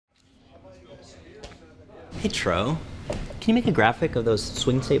Hey, Tro. Can you make a graphic of those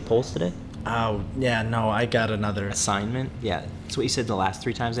swing state polls today? Oh, yeah, no, I got another Assignment? Yeah, that's what you said the last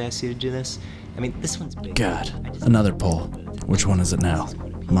 3 times I asked you to do this. I mean, this one's big. God, another poll. Which one is it now?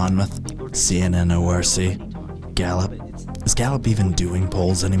 Monmouth? CNN ORC? Gallup? Is Gallup even doing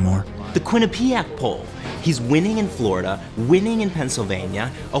polls anymore? The Quinnipiac poll. He's winning in Florida, winning in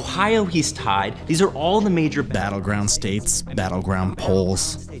Pennsylvania, Ohio he's tied. These are all the major Battleground states, battleground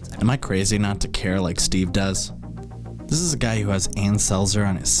polls. Am I crazy not to care like Steve does? This is a guy who has Ann Selzer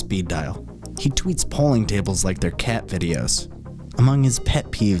on his speed dial. He tweets polling tables like they're cat videos. Among his pet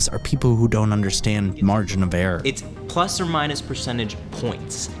peeves are people who don't understand margin of error. It's plus or minus percentage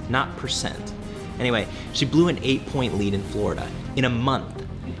points, not percent. Anyway, she blew an 8-point lead in Florida in a month.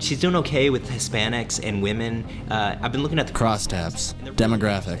 She's doing okay with Hispanics and women. I've been looking at the crosstabs,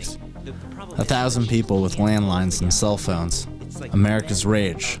 demographics. 1,000 people with landlines and cell phones. America's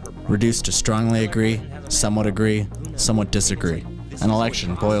rage, reduced to strongly agree, somewhat disagree. An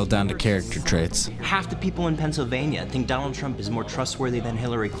election boiled down to character traits. Half the people in Pennsylvania think Donald Trump is more trustworthy than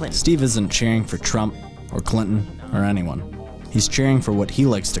Hillary Clinton. Steve isn't cheering for Trump or Clinton or anyone. He's cheering for what he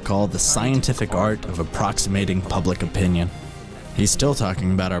likes to call the scientific art of approximating public opinion. He's still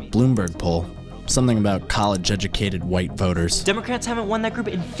talking about our Bloomberg poll, something about college-educated white voters. Democrats haven't won that group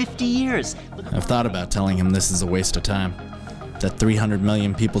in 50 years. I've thought about telling him this is a waste of time, that 300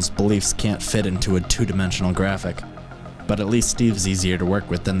 million people's beliefs can't fit into a 2-dimensional graphic. But at least Steve's easier to work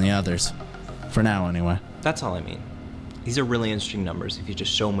with than the others. For now, anyway. That's all I mean. These are really interesting numbers if you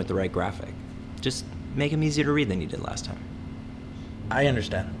just show them with the right graphic. Just make them easier to read than you did last time. I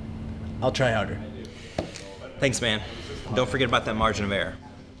understand. I'll try harder. Thanks, man. Don't forget about that margin of error.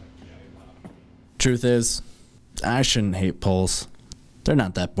 Truth is, I shouldn't hate polls. They're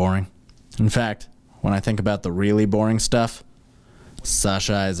not that boring. In fact, when I think about the really boring stuff,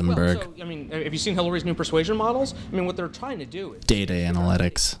 Sasha Issenberg. Well, so, I mean, have you seen Hillary's new persuasion models? I mean, what they're trying to do is data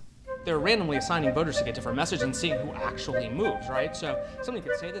analytics. They're randomly assigning voters to get different messages and seeing who actually moves, right? So somebody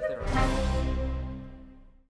could say that they're